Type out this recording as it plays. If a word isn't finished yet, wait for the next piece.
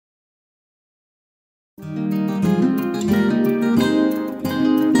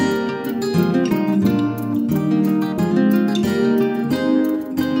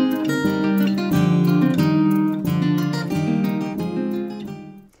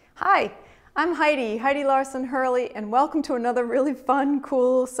Hi, I'm Heidi Larson Hurley, and welcome to another really fun,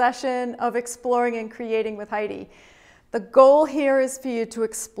 cool session of exploring and creating with Heidi. The goal here is for you to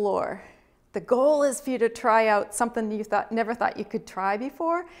explore. The goal is for you to try out something you never thought you could try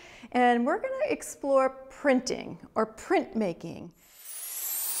before, and we're going to explore printing or printmaking.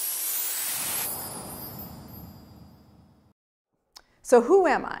 So who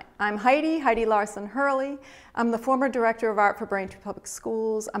am I? I'm Heidi Larson Hurley. I'm the former director of art for Braintree Public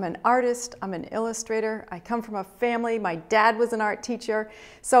Schools. I'm an artist, I'm an illustrator. I come from a family, my dad was an art teacher.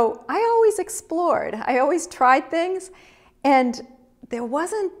 So I always explored, I always tried things, and there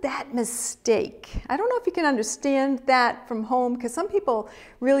wasn't that mistake. I don't know if you can understand that from home, because some people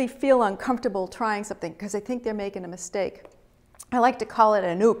really feel uncomfortable trying something because they think they're making a mistake. I like to call it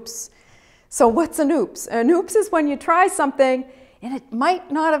an oops. So what's an oops? An oops is when you try something and it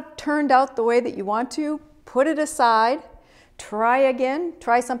might not have turned out the way that you want to. Put it aside, try again,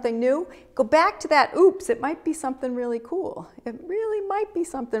 try something new, go back to that oops, it might be something really cool. It really might be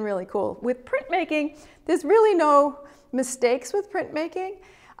something really cool. With printmaking, there's really no mistakes with printmaking.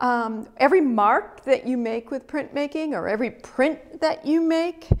 Every mark that you make with printmaking, or every print that you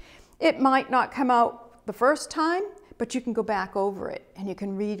make, it might not come out the first time, but you can go back over it and you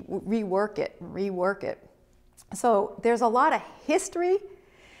can rework it. So there's a lot of history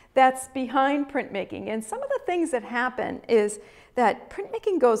that's behind printmaking, and some of the things that happen is that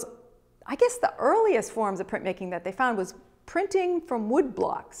printmaking goes, I guess the earliest forms of printmaking that they found was printing from wood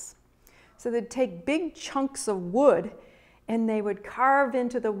blocks. So they'd take big chunks of wood and they would carve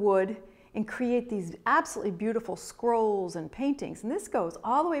into the wood and create these absolutely beautiful scrolls and paintings. And this goes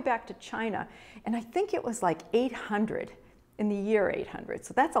all the way back to China, and I think it was like 800. In the year 800,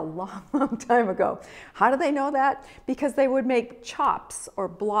 so that's a long, long time ago. How do they know that? Because they would make chops or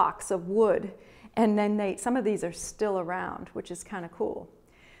blocks of wood, and then some of these are still around, which is kind of cool.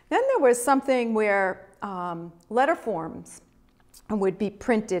 Then there was something where letter forms would be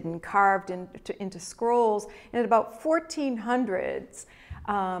printed and carved into scrolls, and at about 1400s,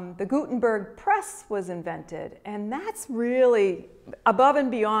 the Gutenberg press was invented, and that's really above and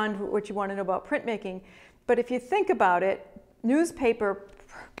beyond what you want to know about printmaking. But if you think about it, newspaper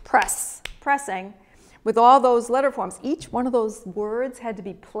pressing with all those letter forms, each one of those words had to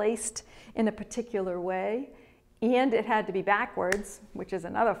be placed in a particular way, and it had to be backwards, which is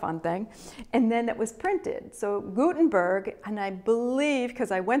another fun thing, and then it was printed. So Gutenberg, and I believe, because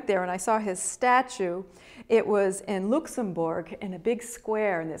I went there and I saw his statue, it was in Luxembourg in a big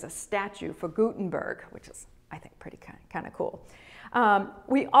square, and there's a statue for Gutenberg, which is, I think, pretty kind of cool.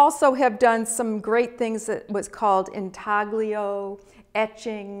 We also have done some great things that was called intaglio,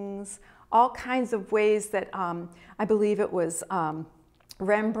 etchings, all kinds of ways that I believe it was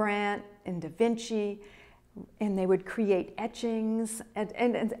Rembrandt and Da Vinci, and they would create etchings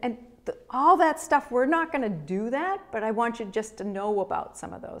and all that stuff. We're not going to do that, but I want you just to know about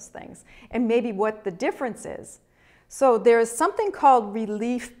some of those things and maybe what the difference is. So there's something called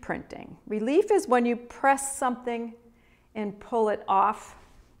relief printing. Relief is when you press something and pull it off,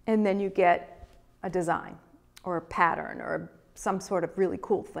 and then you get a design or a pattern or some sort of really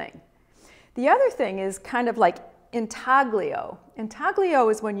cool thing. The other thing is kind of like intaglio. Intaglio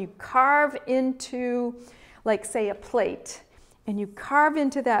is when you carve into, like, say, a plate, and you carve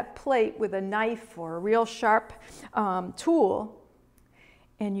into that plate with a knife or a real sharp tool,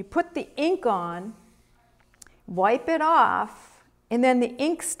 and you put the ink on, wipe it off, and then the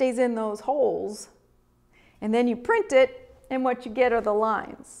ink stays in those holes, and then you print it, and what you get are the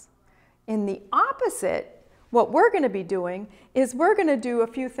lines. In the opposite, what we're going to be doing is we're going to do a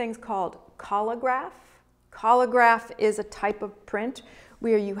few things called collograph. Collograph is a type of print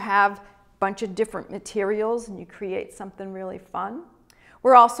where you have a bunch of different materials and you create something really fun.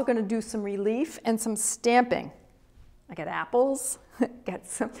 We're also going to do some relief and some stamping. I got apples, got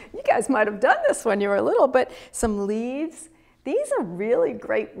some, you guys might have done this when you were little, but some leaves. These are really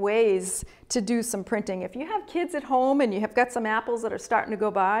great ways to do some printing. If you have kids at home and you have got some apples that are starting to go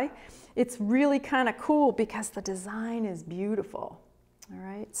by, it's really kind of cool because the design is beautiful. All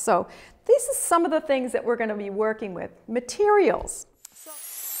right, so this is some of the things that we're going to be working with. Materials.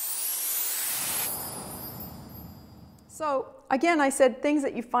 So again, I said things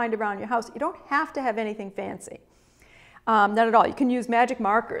that you find around your house. You don't have to have anything fancy. Not at all. You can use magic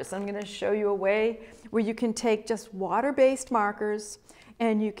markers. I'm going to show you a way where you can take just water-based markers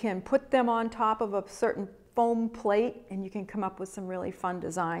and you can put them on top of a certain foam plate and you can come up with some really fun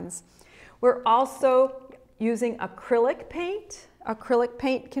designs. We're also using acrylic paint. Acrylic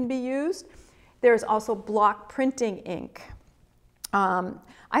paint can be used. There's also block printing ink.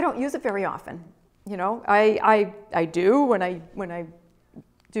 I don't use it very often. You know, I do when I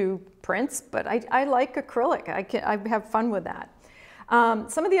do prints, but I like acrylic. I have fun with that.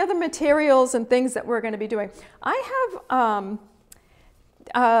 Some of the other materials and things that we're going to be doing. I have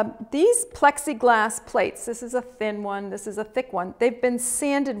these plexiglass plates. This is a thin one. This is a thick one. They've been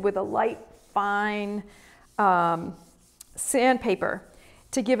sanded with a light, fine sandpaper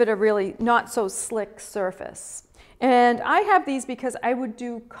to give it a really not so slick surface. And I have these because I would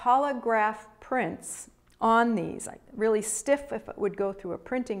do collograph prints on these, like really stiff if it would go through a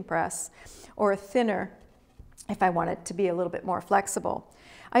printing press, or thinner if I want it to be a little bit more flexible.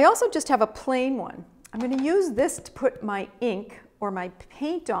 I also just have a plain one. I'm going to use this to put my ink or my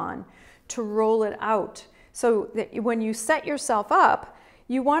paint on to roll it out. So that when you set yourself up,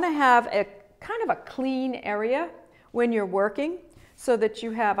 you want to have a kind of a clean area when you're working, so that you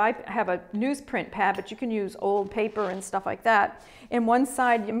have, I have a newsprint pad, but you can use old paper and stuff like that. And one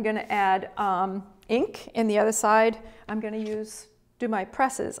side I'm going to add ink, and the other side I'm going to do my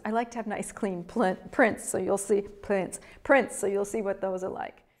presses. I like to have nice clean prints, so you'll see prints, so you'll see what those are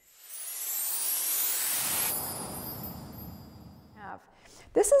like.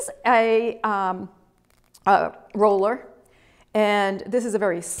 This is a roller, and this is a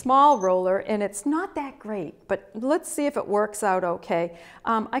very small roller, and it's not that great, but let's see if it works out okay.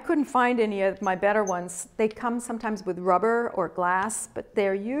 I couldn't find any of my better ones. They come sometimes with rubber or glass, but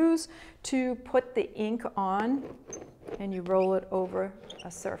they're used to put the ink on, and you roll it over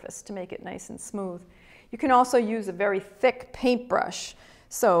a surface to make it nice and smooth. You can also use a very thick paintbrush.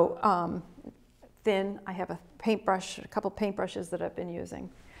 So thin, I have a paintbrush, a couple paintbrushes that I've been using.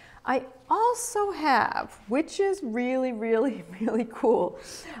 I also have, which is really, really, really cool,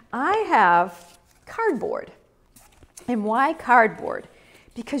 I have cardboard. And why cardboard?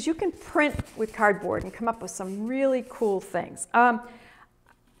 Because you can print with cardboard and come up with some really cool things.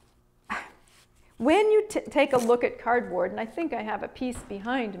 When you take a look at cardboard, and I think I have a piece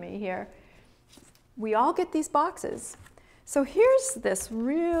behind me here, we all get these boxes. So here's this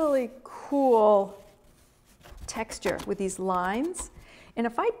really cool texture with these lines. And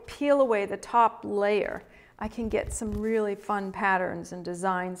if I peel away the top layer, I can get some really fun patterns and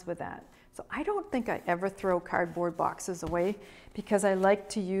designs with that. So I don't think I ever throw cardboard boxes away, because I like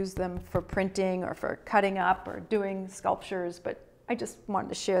to use them for printing or for cutting up or doing sculptures, but I just wanted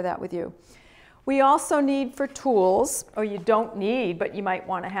to share that with you. We also need for tools, or you don't need, but you might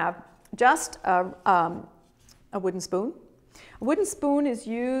want to have just a wooden spoon. A wooden spoon is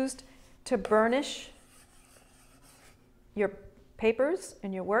used to burnish your papers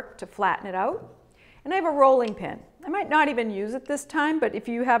and your work, to flatten it out. And I have a rolling pin. I might not even use it this time, but if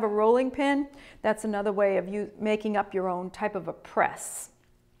you have a rolling pin, that's another way of you making up your own type of a press.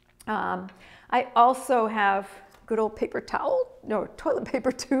 I also have good old paper towel, no, toilet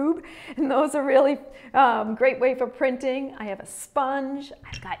paper tube, and those are really great way for printing. I have a sponge,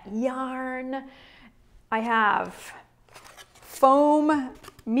 I've got yarn, I have foam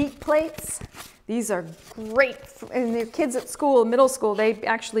meat plates. These are great, and the kids at school, middle school, they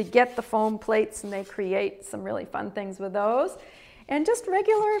actually get the foam plates and they create some really fun things with those. And just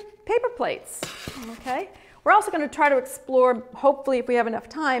regular paper plates, okay? We're also going to try to explore, hopefully if we have enough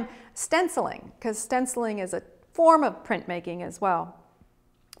time, stenciling, because stenciling is a form of printmaking as well.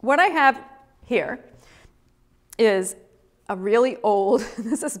 What I have here is a really old,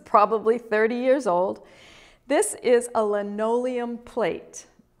 this is probably 30 years old. This is a linoleum plate,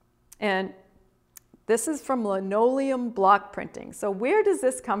 and this is from linoleum block printing. So where does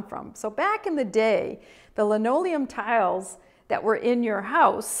this come from? So back in the day, the linoleum tiles that were in your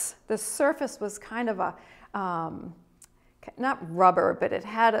house, the surface was kind of a, not rubber, but it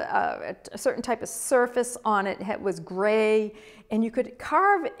had a certain type of surface on it. It was gray, and you could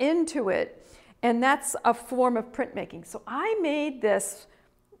carve into it, and that's a form of printmaking. So I made this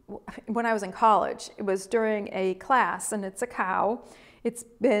when I was in college. It was during a class, and it's a cow. It's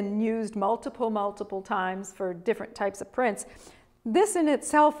been used multiple times for different types of prints. This in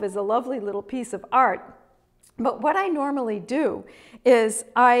itself is a lovely little piece of art. But what I normally do is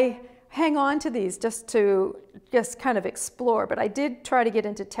I hang on to these just to kind of explore, but I did try to get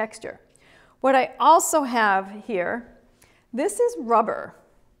into texture. What I also have here, this is rubber.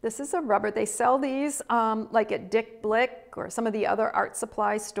 This is a rubber. They sell these like at Dick Blick or some of the other art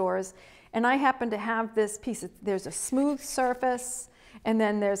supply stores. And I happen to have this piece. There's a smooth surface, and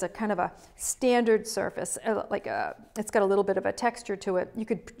then there's a kind of a standard surface, it's got a little bit of a texture to it. You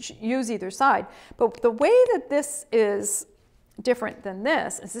could use either side. But the way that this is different than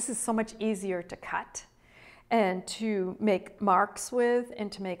this is so much easier to cut and to make marks with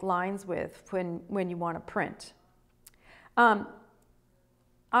and to make lines with when you want to print.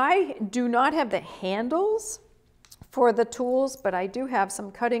 I do not have the handles for the tools, but I do have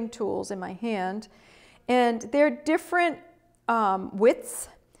some cutting tools in my hand, and they're different widths.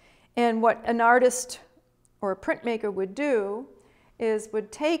 And what an artist or a printmaker would do is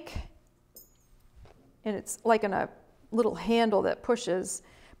would take, and it's like in a little handle that pushes,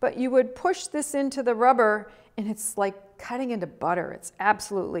 but you would push this into the rubber and it's like cutting into butter. It's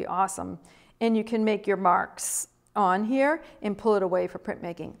absolutely awesome. And you can make your marks on here and pull it away for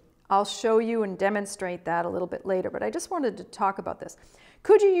printmaking. I'll show you and demonstrate that a little bit later, but I just wanted to talk about this.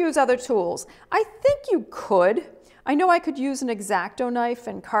 Could you use other tools? I think you could. I know I could use an X-Acto knife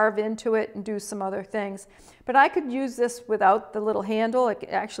and carve into it and do some other things, but I could use this without the little handle. It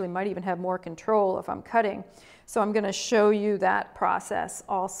actually might even have more control if I'm cutting. So I'm going to show you that process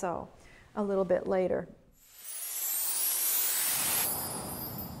also a little bit later.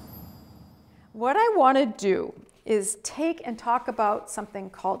 What I want to do is take and talk about something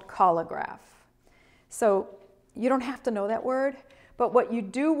called collagraph. So you don't have to know that word, but what you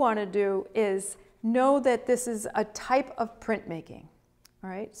do want to do is know that this is a type of printmaking. All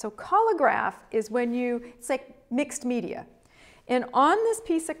right, so collagraph is when it's like mixed media. And on this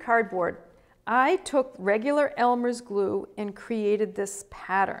piece of cardboard, I took regular Elmer's glue and created this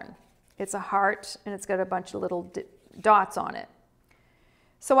pattern. It's a heart and it's got a bunch of little dots on it.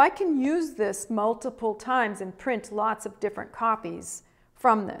 So I can use this multiple times and print lots of different copies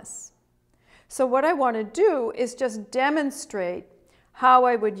from this. So what I want to do is just demonstrate how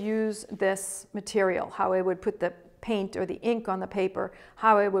I would use this material, how I would put the paint or the ink on the paper,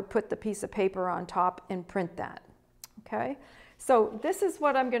 how I would put the piece of paper on top and print that. Okay? So this is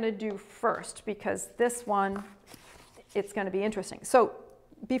what I'm going to do first, because this one, it's going to be interesting. So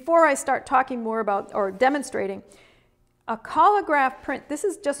before I start talking more about or demonstrating, a collagraph print, this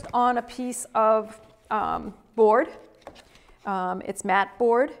is just on a piece of board. It's matte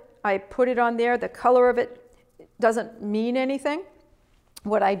board. I put it on there. The color of it doesn't mean anything.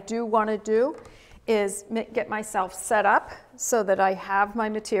 What I do want to do is get myself set up so that I have my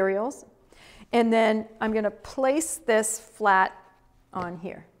materials. And then I'm going to place this flat on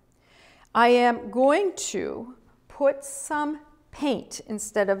here. I am going to put some paint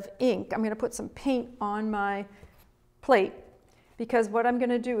instead of ink. I'm going to put some paint on my plate, because what I'm going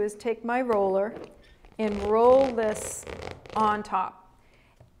to do is take my roller and roll this on top.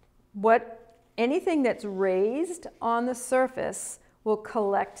 Anything that's raised on the surface will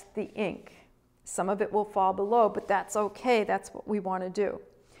collect the ink. Some of it will fall below, but that's okay. That's what we want to do.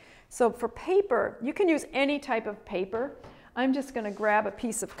 So for paper, you can use any type of paper. I'm just going to grab a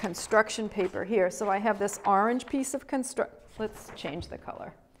piece of construction paper here. So I have this orange piece of let's change the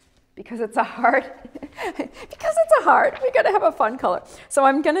color. Because it's a heart. We got to have a fun color. So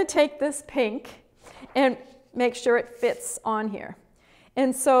I'm going to take this pink and make sure it fits on here.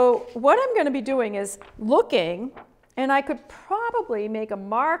 And so what I'm going to be doing is looking, and I could probably make a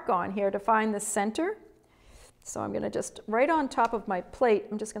mark on here to find the center. So I'm going to just, right on top of my plate,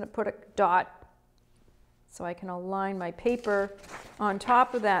 I'm just going to put a dot so I can align my paper on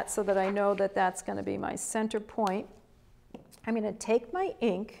top of that so that I know that that's going to be my center point. I'm going to take my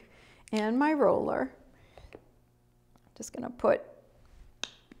ink and my roller. I'm just going to put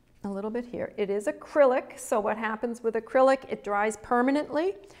a little bit here. It is acrylic, so what happens with acrylic, it dries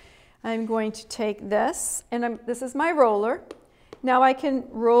permanently. I'm going to take this, and this is my roller. Now I can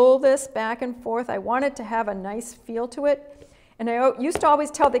roll this back and forth. I want it to have a nice feel to it. And I used to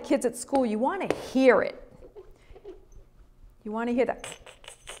always tell the kids at school, you want to hear it. You want to hear that.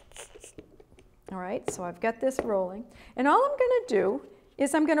 All right, so I've got this rolling. And all I'm going to do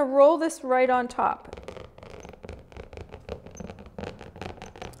is I'm going to roll this right on top.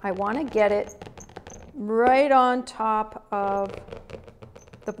 I want to get it right on top of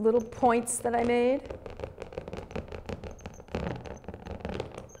the little points that I made.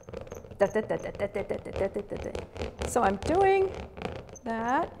 So I'm doing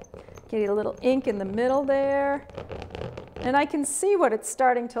that. Get a little ink in the middle there. And I can see what it's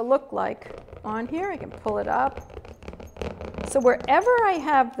starting to look like on here. I can pull it up. So wherever I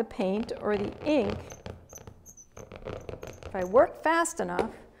have the paint or the ink, if I work fast enough,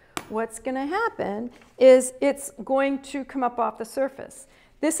 what's going to happen is it's going to come up off the surface.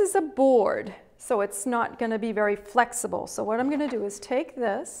 This is a board, so it's not going to be very flexible. So what I'm going to do is take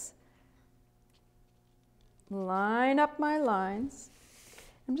this, line up my lines.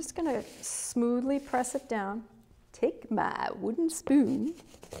 I'm just going to smoothly press it down. Take my wooden spoon,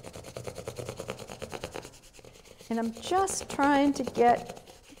 and I'm just trying to get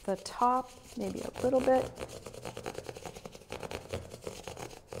the top maybe a little bit.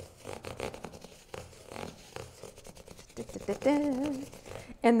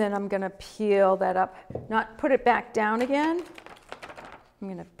 And then I'm going to peel that up. not put it back down again, I'm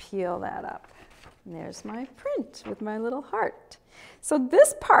going to peel that up. And there's my print with my little heart. So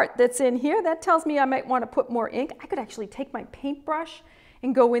this part that's in here, that tells me I might want to put more ink. I could actually take my paintbrush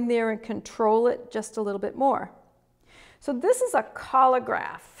and go in there and control it just a little bit more. So this is a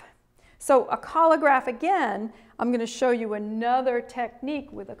colograph. So a colograph, again, I'm going to show you another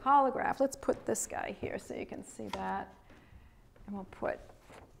technique with a colograph. Let's put this guy here so you can see that. And we'll put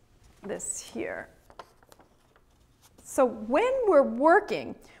this here. So when we're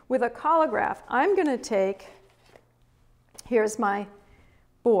working with a colograph, I'm going to take, here's my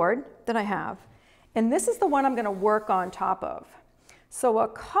board that I have, and this is the one I'm going to work on top of. So a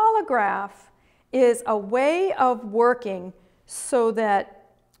colograph is a way of working so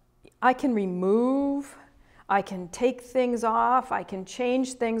that I can remove, I can take things off, I can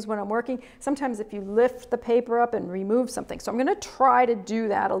change things when I'm working. Sometimes if you lift the paper up and remove something. So I'm going to try to do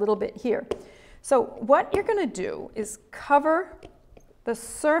that a little bit here. So what you're going to do is cover the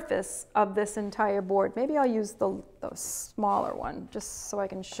surface of this entire board. Maybe I'll use the smaller one just so I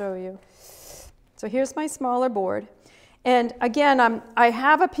can show you. So here's my smaller board. And again, I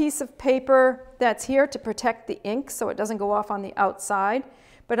have a piece of paper that's here to protect the ink so it doesn't go off on the outside.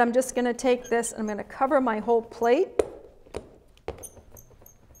 But I'm just going to take this and I'm going to cover my whole plate.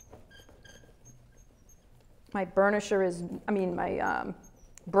 My burnisher is, my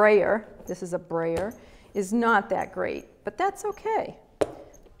brayer, this is a brayer, is not that great. But that's okay.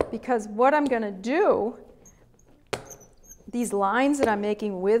 Because what I'm going to do, these lines that I'm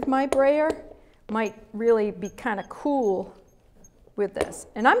making with my brayer might really be kind of cool with this.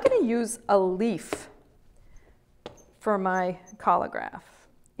 And I'm going to use a leaf for my colograph.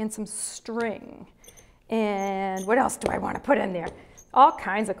 And some string. And what else do I want to put in there? All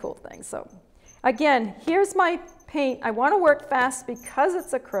kinds of cool things. So again, here's my paint. I want to work fast because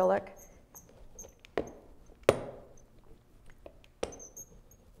it's acrylic.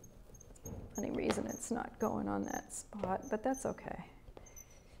 Any reason it's not going on that spot, but that's okay.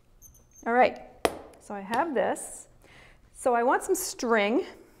 All right, so I have this. So I want some string.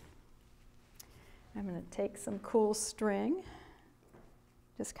 I'm going to take some cool string.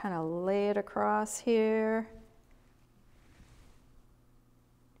 Just kind of lay it across here.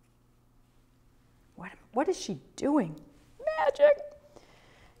 What is she doing? Magic!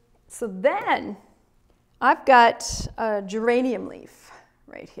 So then I've got a geranium leaf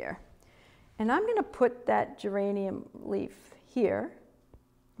right here. And I'm going to put that geranium leaf here,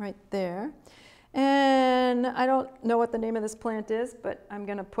 right there. And I don't know what the name of this plant is, but I'm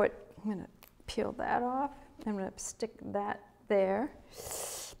going to peel that off. I'm going to stick that there.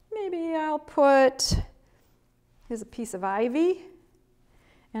 Maybe I'll put, here's a piece of ivy,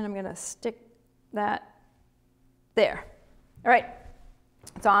 and I'm going to stick that there. All right,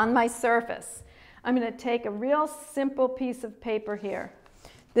 it's on my surface. I'm going to take a real simple piece of paper here.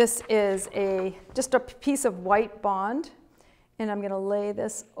 This is just a piece of white bond, and I'm going to lay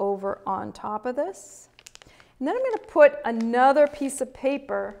this over on top of this. And then I'm going to put another piece of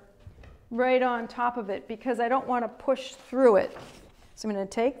paper right on top of it because I don't want to push through it. So I'm going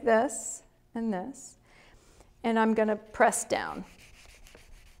to take this, and I'm going to press down.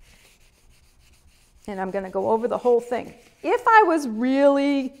 And I'm going to go over the whole thing. If I was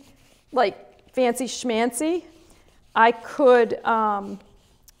really like fancy schmancy, I could buy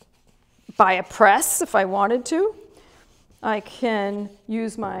a press if I wanted to. I can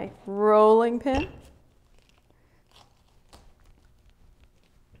use my rolling pin.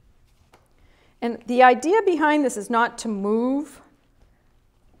 And the idea behind this is not to move.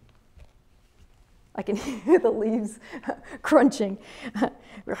 I can hear the leaves crunching.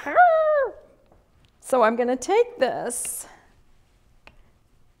 So I'm going to take this,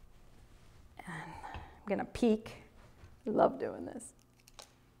 and I'm going to peek. I love doing this.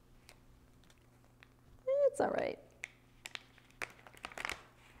 It's all right.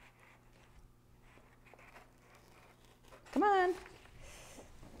 Come on.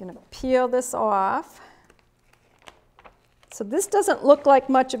 I'm going to peel this off. So this doesn't look like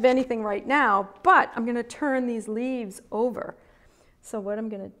much of anything right now, but I'm going to turn these leaves over. So what I'm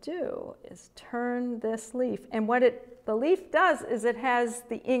going to do is turn this leaf. And what the leaf does is it has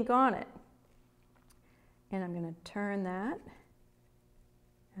the ink on it. And I'm going to turn that.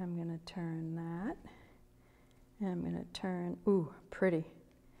 I'm going to turn that. And I'm going to turn, ooh, pretty.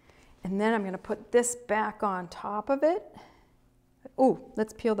 And then I'm going to put this back on top of it. Ooh,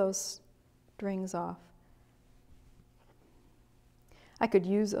 let's peel those strings off. I could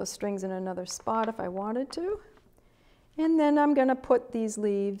use those strings in another spot if I wanted to. And then I'm going to put these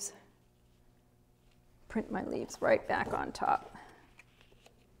leaves, print my leaves right back on top.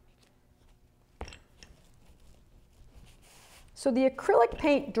 So the acrylic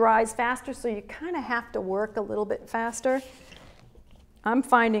paint dries faster, so you kind of have to work a little bit faster. I'm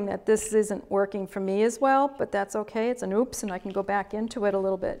finding that this isn't working for me as well, but that's okay. It's an oops, and I can go back into it a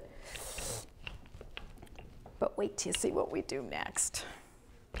little bit. But wait till you see what we do next.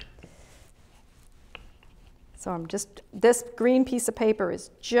 So this green piece of paper is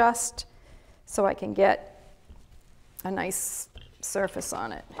just so I can get a nice surface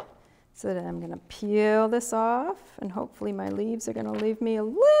on it. So then I'm going to peel this off, and hopefully my leaves are going to leave me a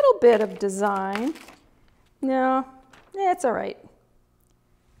little bit of design. No, it's all right.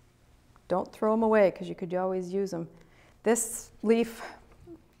 Don't throw them away, because you could always use them. This leaf,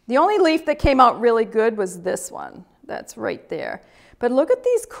 the only leaf that came out really good was this one. That's right there. But look at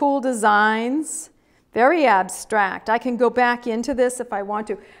these cool designs. Very abstract. I can go back into this if I want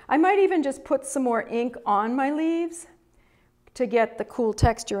to. I might even just put some more ink on my leaves to get the cool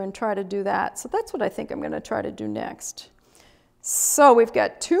texture and try to do that. So that's what I think I'm going to try to do next. So we've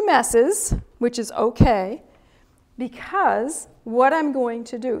got two messes, which is okay, because what I'm going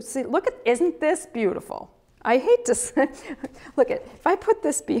to do, see, look at, isn't this beautiful? I hate to say, look at, if I put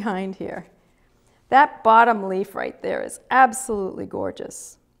this behind here, that bottom leaf right there is absolutely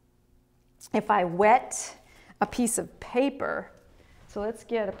gorgeous. If I wet a piece of paper, so let's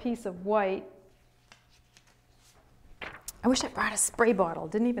get a piece of white. I wish I brought a spray bottle,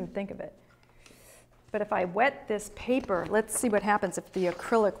 didn't even think of it. But if I wet this paper, let's see what happens if the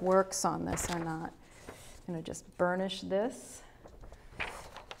acrylic works on this or not. I'm going to just burnish this.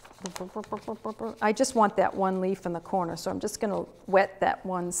 I just want that one leaf in the corner, so I'm just going to wet that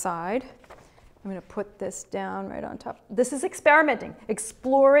one side. I'm going to put this down right on top. This is experimenting,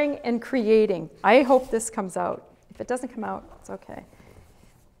 exploring and creating. I hope this comes out. If it doesn't come out, it's okay.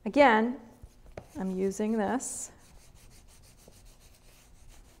 Again, I'm using this.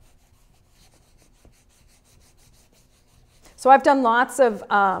 So I've done lots of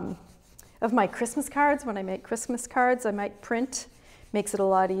my Christmas cards. When I make Christmas cards, I might print. Makes it a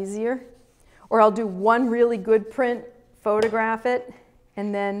lot easier. Or I'll do one really good print, photograph it,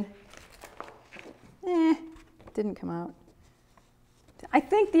 and then, didn't come out. I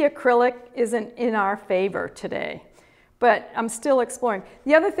think the acrylic isn't in our favor today, but I'm still exploring.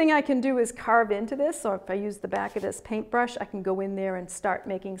 The other thing I can do is carve into this. So if I use the back of this paintbrush, I can go in there and start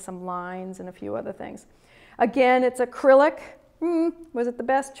making some lines and a few other things. Again, it's acrylic. Was it the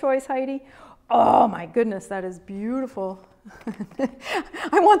best choice, Heidi? Oh my goodness, that is beautiful.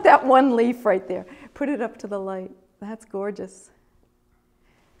 I want that one leaf right there. Put it up to the light. That's gorgeous.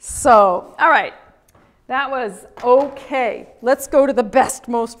 So, all right, that was okay. Let's go to the best,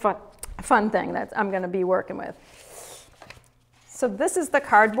 most fun thing that I'm going to be working with. So this is the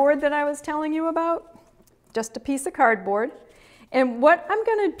cardboard that I was telling you about, just a piece of cardboard. And what I'm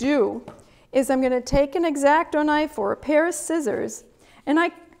going to do is I'm going to take an X-Acto knife or a pair of scissors, and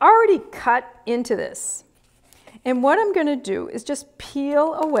I already cut into this. And what I'm going to do is just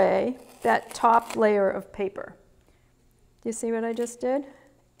peel away that top layer of paper. Do you see what I just did?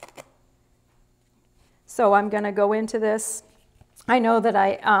 So I'm going to go into this. I know that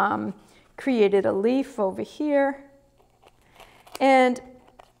I created a leaf over here. And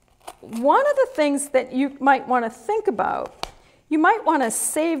one of the things that you might want to think about, you might want to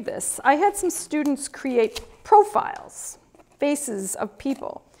save this. I had some students create profiles, faces of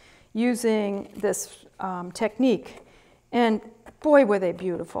people, using this technique. And boy, were they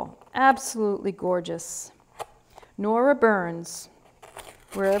beautiful. Absolutely gorgeous. Nora Burns,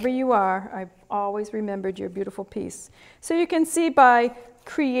 wherever you are, I've always remembered your beautiful piece. So you can see by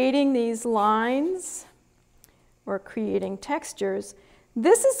creating these lines or creating textures,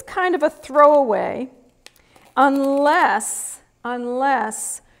 this is kind of a throwaway unless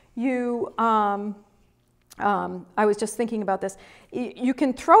you, I was just thinking about this, you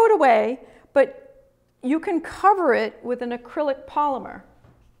can throw it away, but you can cover it with an acrylic polymer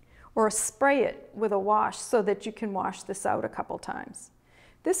or spray it with a wash so that you can wash this out a couple times.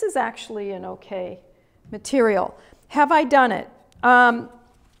 This is actually an okay material. Have I done it?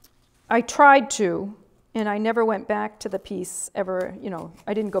 I tried to, and I never went back to the piece ever,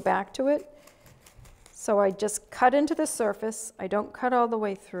 I didn't go back to it. So I just cut into the surface. I don't cut all the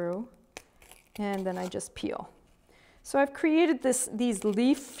way through, and then I just peel. So I've created these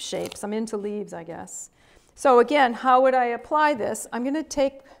leaf shapes. I'm into leaves, I guess. So again, how would I apply this? I'm going to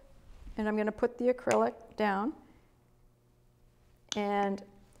take, and I'm going to put the acrylic down. And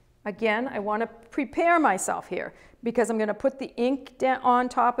again, I want to prepare myself here because I'm going to put the ink down on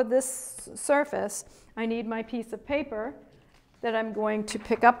top of this surface. I need my piece of paper that I'm going to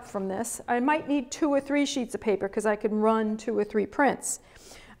pick up from this. I might need 2 or 3 sheets of paper because I can run 2 or 3 prints.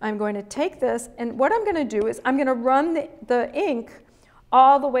 I'm going to take this, and what I'm going to do is I'm going to run the ink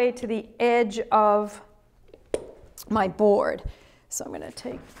all the way to the edge of my board. So I'm going to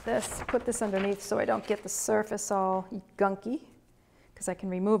take this, put this underneath so I don't get the surface all gunky, because I can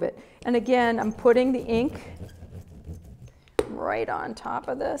remove it. And again, I'm putting the ink right on top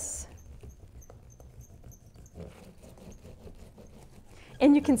of this.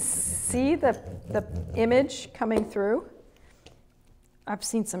 And you can see the image coming through. I've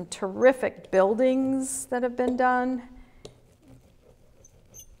seen some terrific buildings that have been done.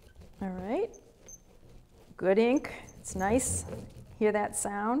 All right, good ink, it's nice. Hear that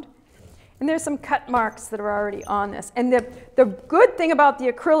sound? And there's some cut marks that are already on this. And the good thing about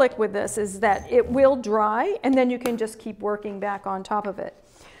the acrylic with this is that it will dry, and then you can just keep working back on top of it.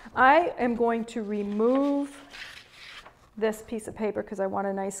 I am going to remove this piece of paper because I want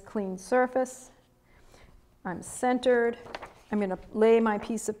a nice clean surface. I'm centered. I'm going to lay my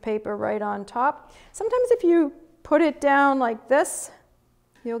piece of paper right on top. Sometimes if you put it down like this,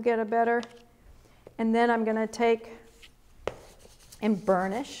 you'll get a better. And then I'm going to take and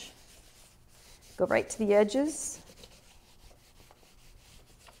burnish. Go right to the edges.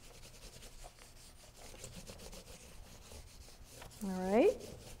 All right.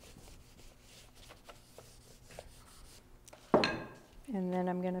 And then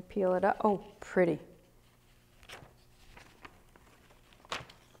I'm going to peel it up. Oh, pretty.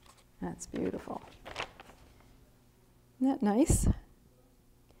 That's beautiful. Isn't that nice?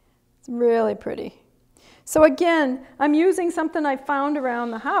 It's really pretty. So again, I'm using something I found around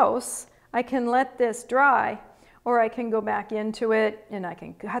the house. I can let this dry, or I can go back into it and I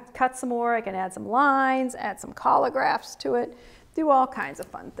can cut some more. I can add some lines, add some collagraphs to it, do all kinds of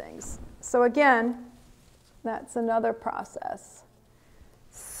fun things. So again, that's another process.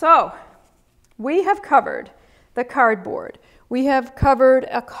 So we have covered the cardboard. We have covered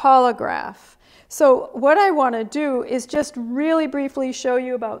a collagraph. So what I want to do is just really briefly show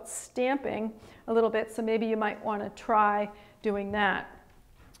you about stamping a little bit, so maybe you might want to try doing that.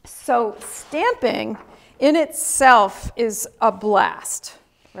 So stamping in itself is a blast,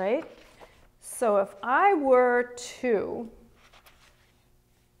 right? So if I were to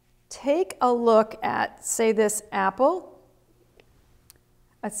take a look at, say, this apple,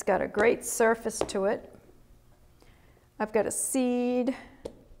 it's got a great surface to it. I've got a seed.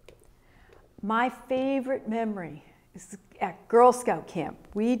 My favorite memory is at Girl Scout camp.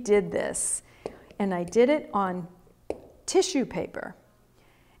 We did this, and I did it on tissue paper.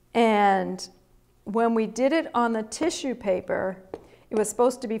 And when we did it on the tissue paper, it was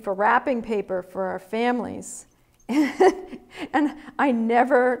supposed to be for wrapping paper for our families. And I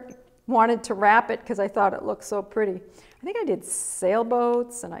never wanted to wrap it because I thought it looked so pretty. I think I did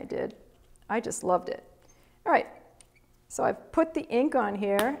sailboats, and I just loved it. All right, so I've put the ink on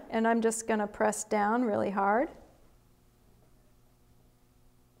here, and I'm just going to press down really hard.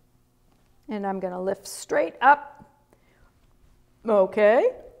 And I'm going to lift straight up.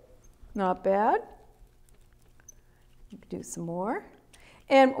 Okay, not bad. Do some more.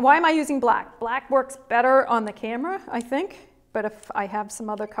 And why am I using black? Black works better on the camera, I think. But if I have some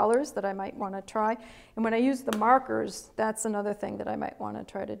other colors that I might want to try. And when I use the markers, that's another thing that I might want to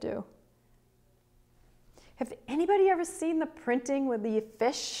try to do. Have anybody ever seen the printing with the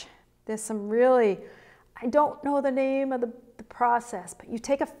fish? There's some really, I don't know the name of the process, but you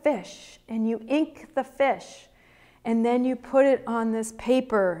take a fish and you ink the fish, and then you put it on this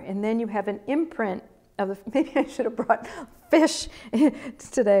paper, and then you have an imprint of the, maybe I should have brought fish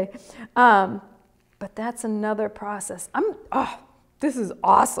today. But that's another process. Oh, this is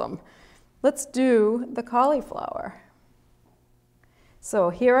awesome. Let's do the cauliflower. So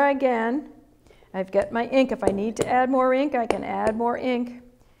here again, I've got my ink. If I need to add more ink, I can add more ink.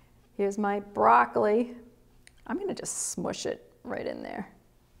 Here's my broccoli. I'm going to just smush it right in there.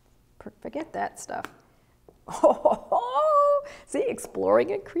 Forget that stuff. Oh, see,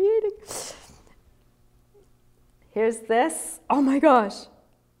 exploring and creating. Here's this. Oh my gosh.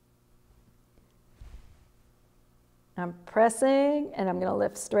 I'm pressing, and I'm going to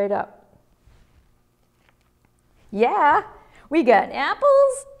lift straight up. Yeah, we got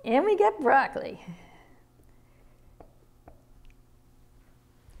apples and we got broccoli.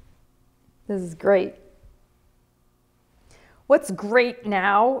 This is great. What's great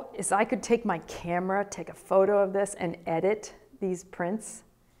now is I could take my camera, take a photo of this, and edit these prints.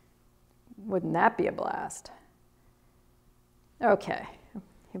 Wouldn't that be a blast? Okay,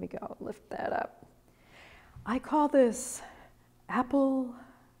 here we go. Lift that up. I call this apple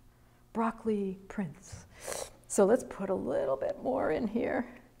broccoli prints. So let's put a little bit more in here.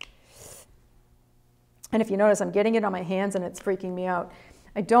 And if you notice, I'm getting it on my hands and it's freaking me out.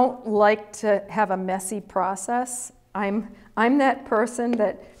 I don't like to have a messy process. I'm that person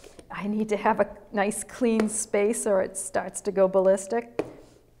that I need to have a nice clean space or it starts to go ballistic.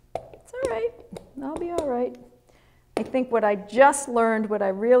 It's all right. I'll be all right. I think what I just learned, what I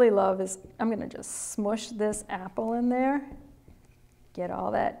really love is I'm going to just smush this apple in there, get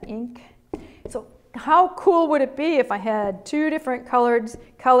all that ink. So how cool would it be if I had two different colors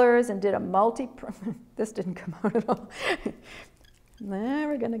and did a this didn't come out at all. Now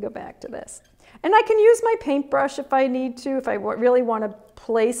we're going to go back to this. And I can use my paintbrush if I need to, if I really want to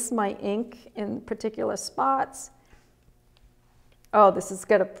place my ink in particular spots. Oh, this has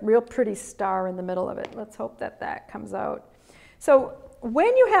got a real pretty star in the middle of it. Let's hope that that comes out. So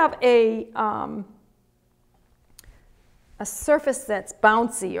when you have a surface that's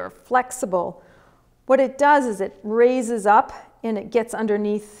bouncy or flexible, what it does is it raises up and it gets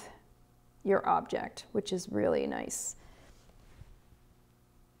underneath your object, which is really nice.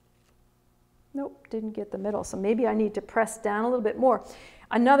 Nope, didn't get the middle, so maybe I need to press down a little bit more.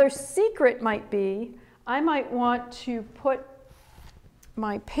 Another secret might be, I might want to put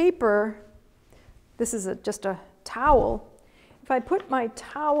my paper, this is just a towel, if I put my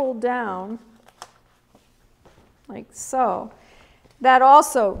towel down, like so, that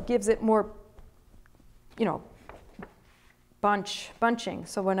also gives it more, you know, bunching.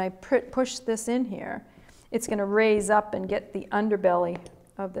 So when I push this in here, it's going to raise up and get the underbelly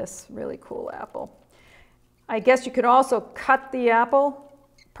of this really cool apple. I guess you could also cut the apple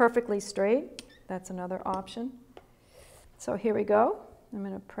perfectly straight. That's another option. So here we go. I'm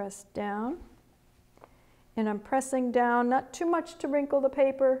going to press down. And I'm pressing down, not too much to wrinkle the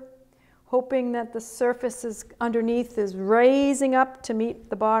paper, hoping that the surface is underneath is raising up to meet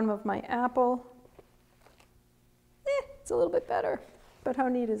the bottom of my apple. It's a little bit better, but how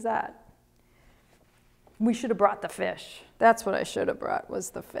neat is that? We should have brought the fish. That's what I should have brought,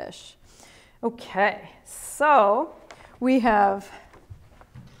 was the fish. Okay, so we have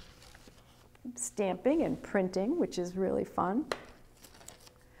stamping and printing, which is really fun.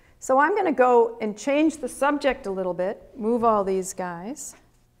 So I'm going to go and change the subject a little bit, move all these guys.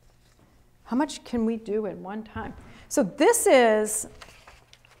 How much can we do in one time? So this is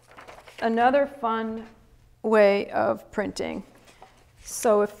another fun way of printing.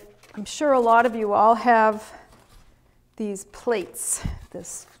 So I'm sure a lot of you all have these plates,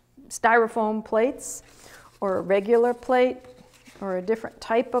 this styrofoam plates, or a regular plate, or a different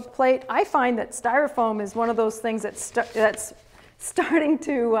type of plate. I find that styrofoam is one of those things that's starting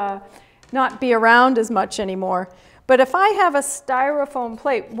to not be around as much anymore. But if I have a styrofoam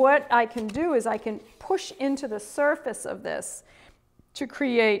plate, what I can do is I can push into the surface of this to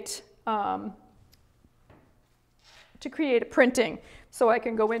create a printing. So I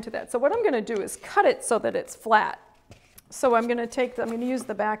can go into that. So what I'm going to do is cut it so that it's flat. So I'm going to use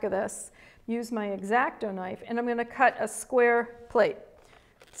the back of this, use my X-Acto knife, and I'm going to cut a square plate.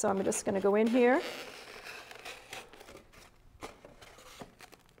 So I'm just going to go in here.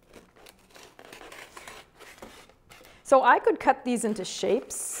 So I could cut these into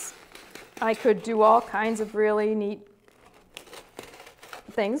shapes. I could do all kinds of really neat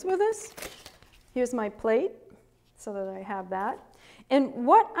things with this. Here's my plate so that I have that. And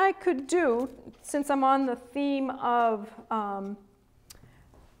what I could do, since I'm on the theme of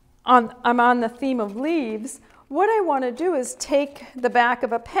leaves, what I want to do is take the back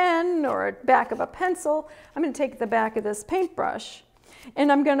of a pen or back of a pencil. I'm going to take the back of this paintbrush, and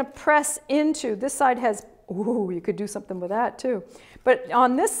I'm going to press into, this side has, ooh, you could do something with that too. But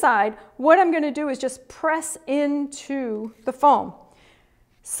on this side, what I'm going to do is just press into the foam.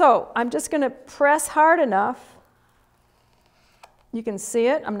 So I'm just going to press hard enough. You can see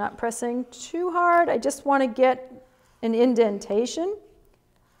it. I'm not pressing too hard. I just want to get an indentation.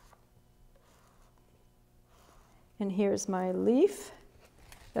 And here's my leaf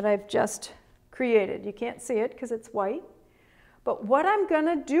that I've just created. You can't see it because it's white. But what I'm going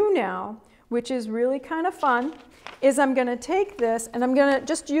to do now, which is really kind of fun, is I'm going to take this and I'm going to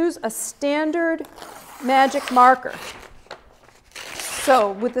just use a standard magic marker.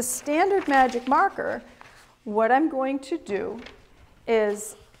 So with the standard magic marker, what I'm going to do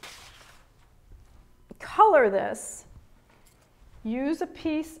is color this, use a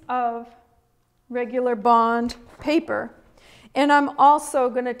piece of regular bond paper, and I'm also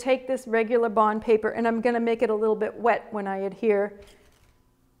going to take this regular bond paper and I'm going to make it a little bit wet when I adhere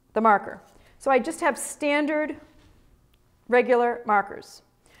the marker. So I just have standard regular markers.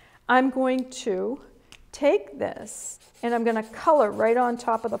 I'm going to take this and I'm going to color right on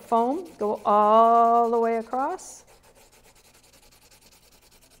top of the foam, go all the way across.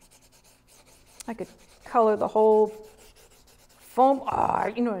 I could color the whole foam.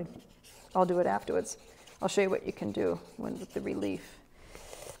 Oh, you know, I'll do it afterwards. I'll show you what you can do with the relief.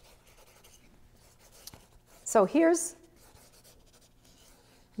 So here's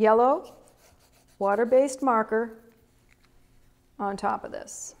yellow water-based marker on top of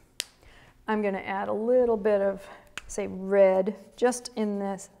this. I'm going to add a little bit of, say, red just in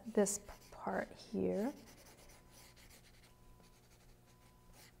this part here.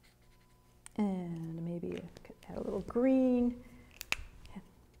 And maybe I could add a little green.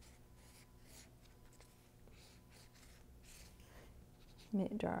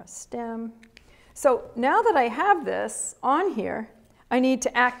 Maybe draw a stem. So now that I have this on here, I need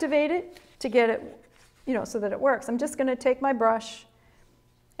to activate it to get it, you know, so that it works. I'm just going to take my brush,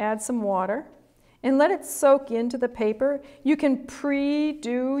 add some water, and let it soak into the paper. You can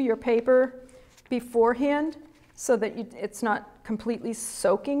pre-do your paper beforehand so that it's not completely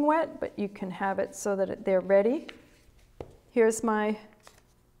soaking wet, but you can have it so that they're ready. Here's my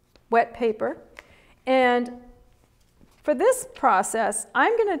wet paper. And for this process,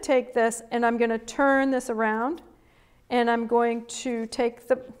 I'm going to take this and I'm going to turn this around, and I'm going to take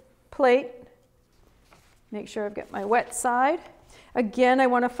the plate, make sure I've got my wet side. Again, I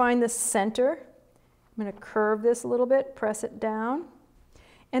want to find the center. I'm going to curve this a little bit, press it down,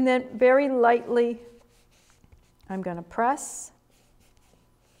 and then very lightly I'm going to press.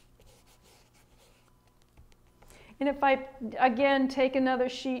 And if I, again, take another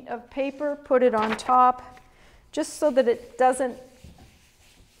sheet of paper, put it on top, just so that it doesn't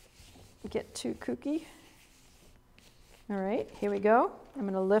get too kooky. All right, here we go. I'm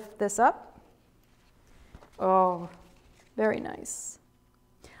going to lift this up. Oh, very nice.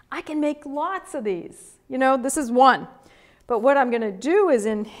 I can make lots of these. You know, this is one. But what I'm going to do is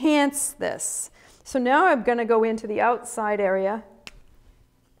enhance this. So now I'm going to go into the outside area.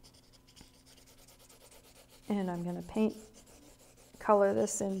 And I'm going to color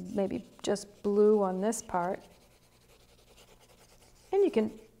this in maybe just blue on this part. And you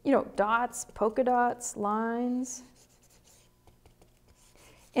can, you know, dots, polka dots, lines.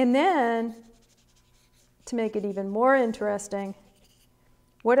 And then, to make it even more interesting,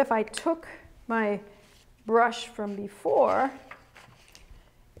 what if I took my brush from before,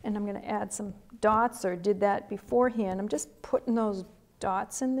 and I'm going to add some dots, or did that beforehand. I'm just putting those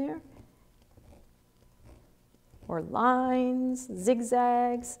dots in there, or lines,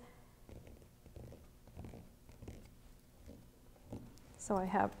 zigzags. So I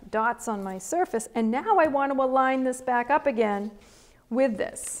have dots on my surface, and now I want to align this back up again with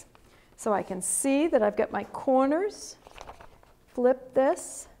this. So I can see that I've got my corners. Flip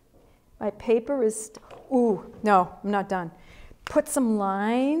this. My paper is, ooh, no, I'm not done. Put some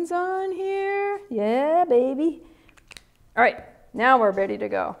lines on here. Yeah, baby. All right, now we're ready to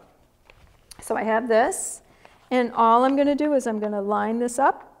go. So I have this, and all I'm going to do is I'm going to line this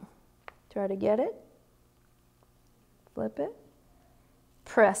up, try to get it, flip it,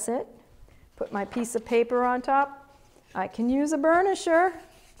 press it, put my piece of paper on top. I can use a burnisher,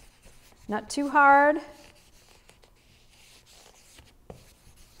 not too hard.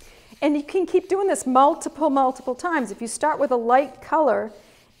 And you can keep doing this multiple times. If you start with a light color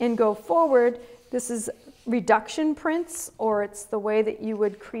and go forward, this is reduction prints, or it's the way that you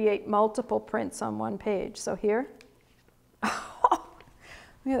would create multiple prints on one page. So here, oh,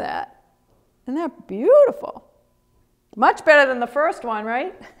 look at that. Isn't that beautiful? Much better than the first one,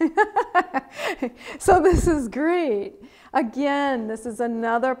 right? So this is great. Again, this is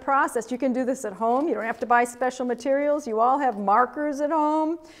another process. You can do this at home. You don't have to buy special materials. You all have markers at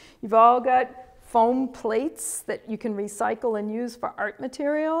home. You've all got foam plates that you can recycle and use for art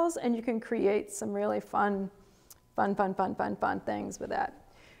materials, and you can create some really fun things with that.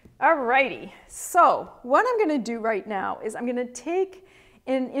 All righty, so what I'm going to do right now is I'm going to take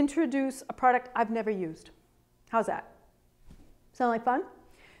and introduce a product I've never used. How's that? Sound like fun?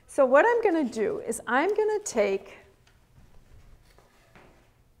 So what I'm going to do is I'm going to take,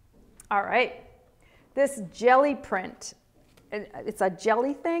 all right, this jelly print. It's a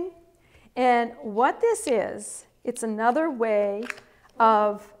jelly thing. And what this is, it's another way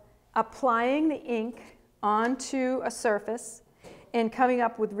of applying the ink onto a surface and coming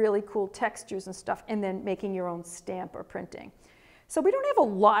up with really cool textures and stuff, and then making your own stamp or printing. So we don't have a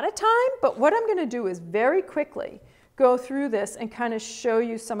lot of time, but what I'm going to do is very quickly go through this and kind of show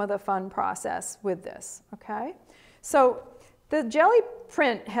you some of the fun process with this, okay? So the jelly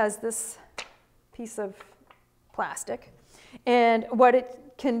print has this piece of plastic, and what it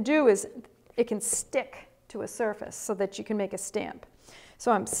can do is it can stick to a surface so that you can make a stamp.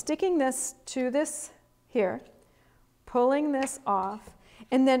 So I'm sticking this to this here, pulling this off,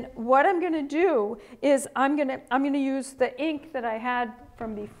 And then what I'm going to do is I'm going to use the ink that I had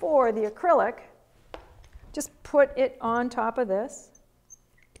from before, the acrylic. Just put it on top of this.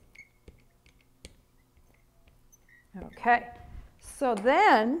 Okay. So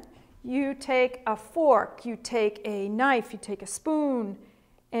then you take a fork, you take a knife, you take a spoon,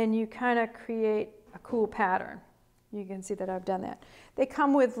 and you kind of create a cool pattern. You can see that I've done that. They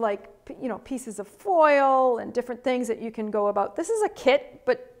come with, like, you know, pieces of foil and different things that you can go about. This is a kit,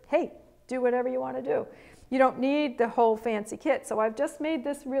 but hey, do whatever you want to do. You don't need the whole fancy kit. So I've just made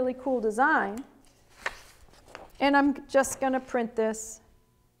this really cool design, and I'm just going to print this.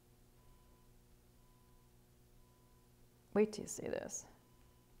 Wait till you see this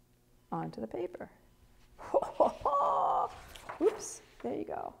onto the paper. Oops, there you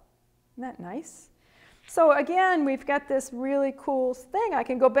go. Isn't that nice? So again, we've got this really cool thing. I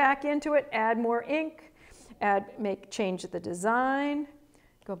can go back into it, add more ink, change the design,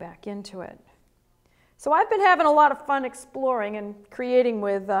 go back into it. So I've been having a lot of fun exploring and creating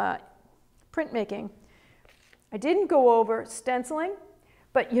with printmaking. I didn't go over stenciling,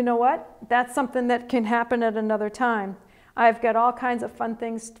 but you know what? That's something that can happen at another time. I've got all kinds of fun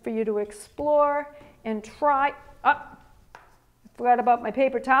things for you to explore and try. Oh, I forgot about my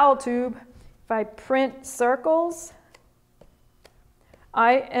paper towel tube. If I print circles,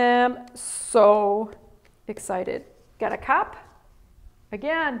 I am so excited. Got a cup.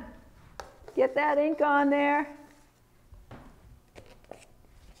 Again, get that ink on there.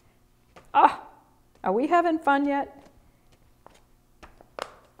 Ah, are we having fun yet?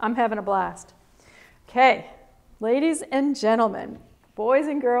 I'm having a blast. Okay, ladies and gentlemen, boys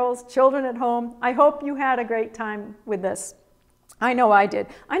and girls, children at home, I hope you had a great time with this. I know I did.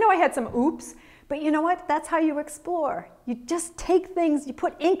 I know I had some oops, but you know what? That's how you explore. You just take things, you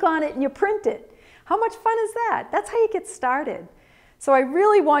put ink on it, and you print it. How much fun is that? That's how you get started. So I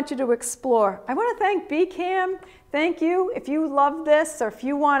really want you to explore. I want to thank BCAM. Thank you. If you love this, or if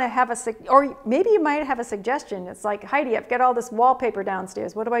you want to have or maybe you might have a suggestion. It's like, Heidi, I've got all this wallpaper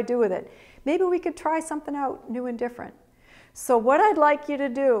downstairs. What do I do with it? Maybe we could try something out new and different. So what I'd like you to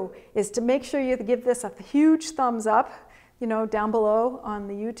do is to make sure you give this a huge thumbs up, you know, down below on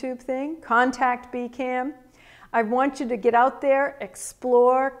the YouTube thing. Contact BCAM. I want you to get out there,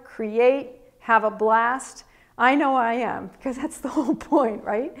 explore, create, have a blast. I know I am, because that's the whole point,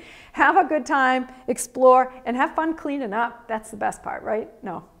 right? Have a good time, explore, and have fun cleaning up. That's the best part, right?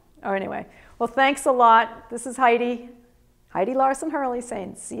 No. Oh, anyway. Well, thanks a lot. This is Heidi Larson Hurley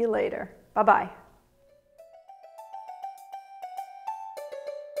saying see you later. Bye-bye.